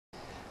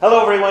Hello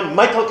everyone,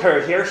 Michael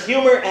Kerr here,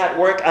 Humor at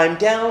Work. I'm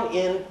down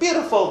in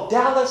beautiful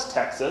Dallas,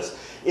 Texas,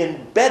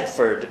 in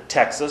Bedford,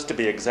 Texas to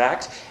be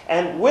exact,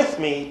 and with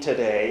me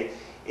today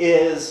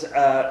is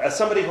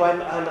somebody who I'm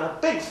a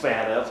big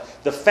fan of,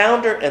 the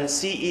founder and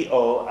CEO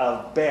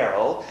of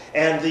Barrel,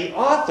 and the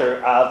author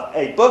of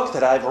a book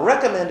that I've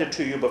recommended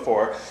to you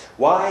before,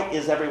 Why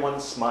Is Everyone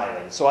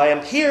Smiling? So I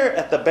am here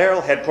at the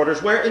Barrel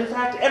headquarters where in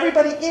fact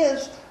everybody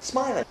is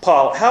smiling.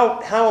 Paul,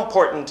 how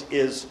important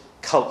is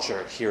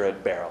culture here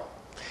at Barrel?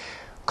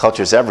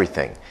 Culture is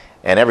everything,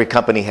 and every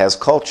company has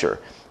culture.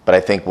 But I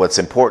think what's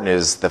important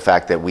is the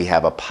fact that we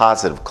have a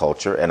positive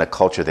culture and a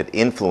culture that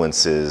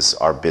influences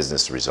our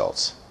business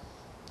results.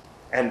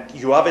 And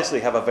you obviously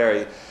have a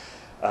very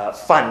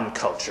fun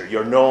culture.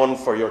 You're known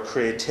for your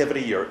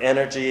creativity, your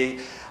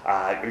energy,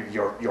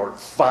 your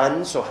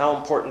fun. So how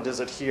important is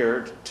it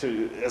here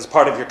as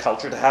part of your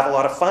culture to have a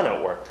lot of fun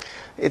at work?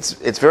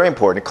 It's very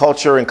important.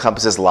 Culture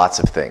encompasses lots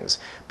of things.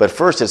 But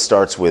first it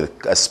starts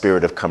with a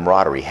spirit of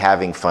camaraderie,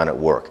 having fun at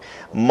work.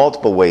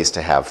 Multiple ways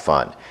to have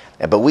fun.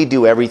 But we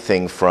do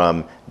everything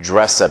from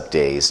dress-up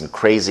days and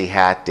crazy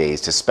hat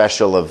days to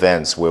special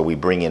events where we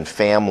bring in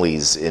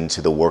families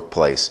into the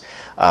workplace,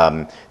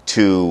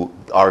 to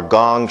our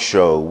gong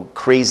show,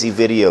 crazy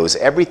videos,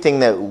 everything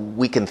that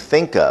we can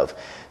think of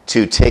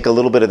to take a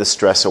little bit of the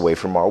stress away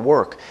from our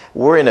work.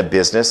 We're in a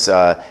business,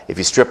 if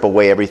you strip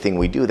away everything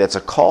we do, that's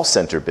a call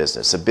center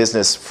business, a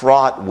business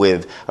fraught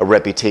with a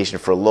reputation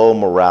for low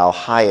morale,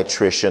 high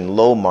attrition,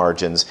 low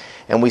margins.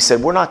 And we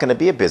said, we're not going to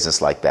be a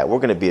business like that. We're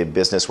going to be a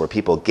business where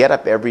people get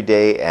up every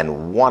day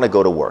and want to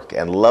go to work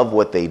and love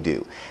what they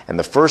do. And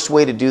the first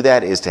way to do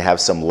that is to have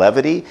some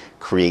levity,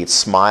 create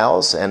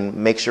smiles, and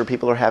make sure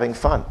people are having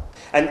fun.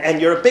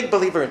 And you're a big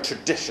believer in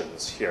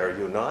traditions here, are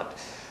you not?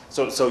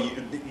 So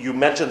you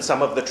mentioned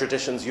some of the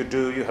traditions you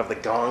do. You have the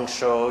gong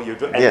show. You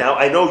do, and now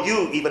I know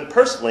you, even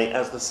personally,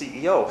 as the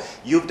CEO,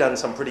 you've done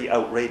some pretty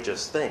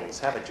outrageous things,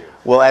 haven't you?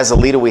 Well, as a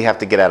leader, we have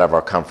to get out of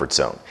our comfort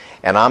zone.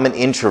 And I'm an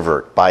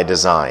introvert by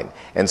design.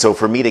 And so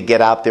for me to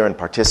get out there and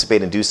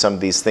participate and do some of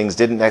these things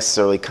didn't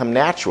necessarily come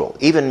natural.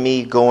 Even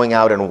me going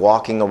out and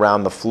walking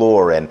around the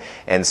floor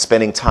and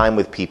spending time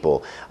with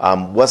people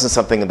wasn't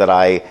something that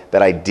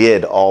I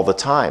did all the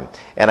time.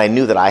 And I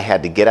knew that I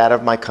had to get out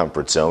of my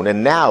comfort zone.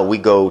 And now we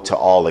go to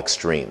all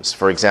extremes.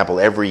 For example,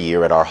 every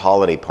year at our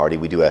holiday party,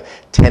 we do a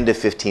 10 to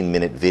 15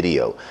 minute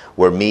video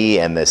where me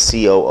and the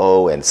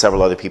COO and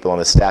several other people on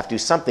the staff do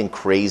something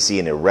crazy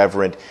and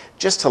irreverent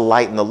just to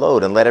lighten the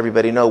load and let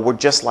everybody know we're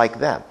just like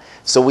them.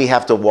 So we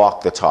have to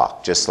walk the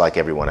talk just like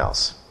everyone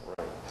else.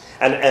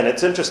 And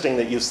it's interesting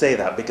that you say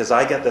that, because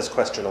I get this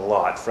question a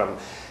lot from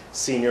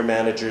senior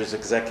managers,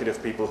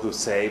 executive people who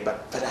say,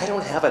 but I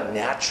don't have a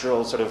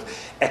natural sort of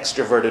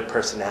extroverted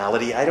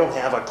personality. I don't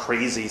have a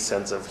crazy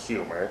sense of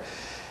humor.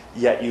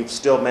 Yet you've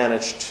still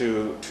managed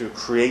to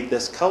create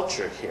this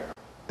culture here.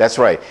 That's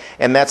right.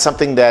 And that's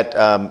something that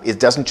it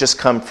doesn't just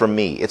come from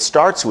me. It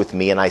starts with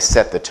me, and I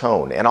set the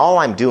tone. And all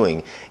I'm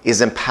doing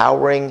is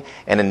empowering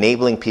and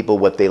enabling people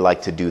what they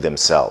like to do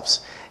themselves.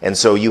 And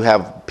so you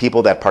have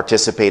people that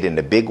participate in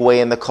a big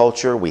way in the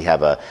culture. We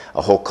have a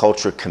whole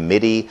culture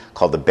committee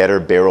called the Better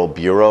Barrel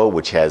Bureau,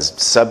 which has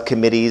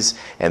subcommittees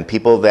and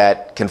people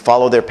that can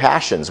follow their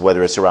passions,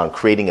 whether it's around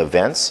creating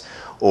events,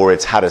 or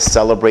it's how to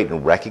celebrate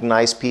and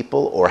recognize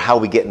people, or how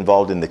we get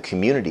involved in the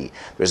community.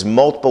 There's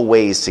multiple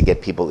ways to get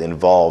people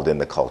involved in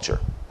the culture.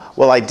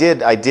 Well, I did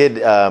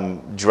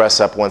dress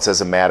up once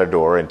as a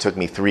matador, and it took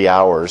me 3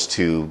 hours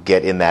to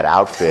get in that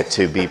outfit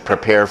to be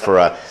prepared for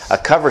a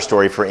cover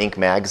story for Inc.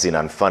 magazine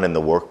on fun in the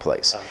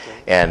workplace.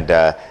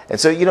 Okay. And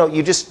so, you know,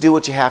 you just do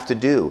what you have to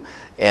do.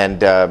 And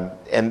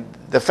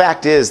the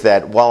fact is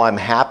that while I'm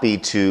happy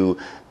to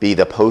be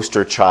the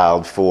poster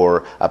child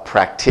for a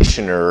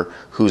practitioner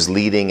who's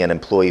leading an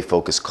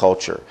employee-focused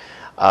culture,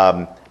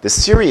 the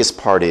serious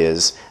part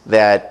is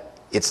that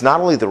it's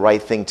not only the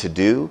right thing to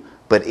do,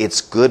 but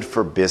it's good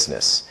for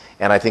business.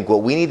 And I think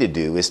what we need to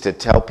do is to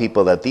tell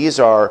people that these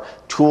are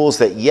tools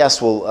that,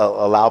 yes, will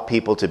allow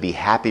people to be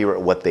happier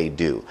at what they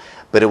do,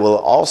 but it will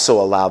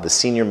also allow the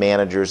senior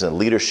managers and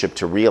leadership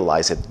to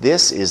realize that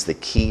this is the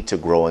key to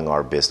growing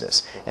our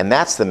business. And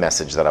that's the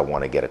message that I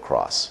want to get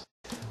across.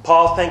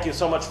 Paul, thank you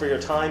so much for your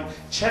time.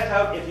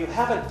 If you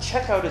haven't,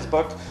 check out his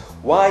book,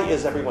 Why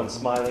Is Everyone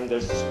Smiling?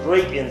 There's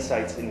great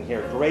insights in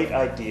here, great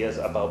ideas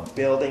about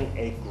building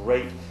a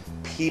great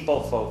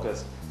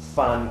people-focused,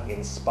 fun,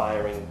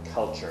 inspiring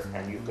culture.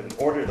 And you can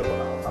order the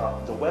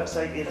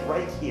website is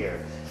right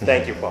here.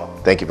 Thank you, Paul.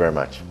 Thank you very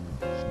much.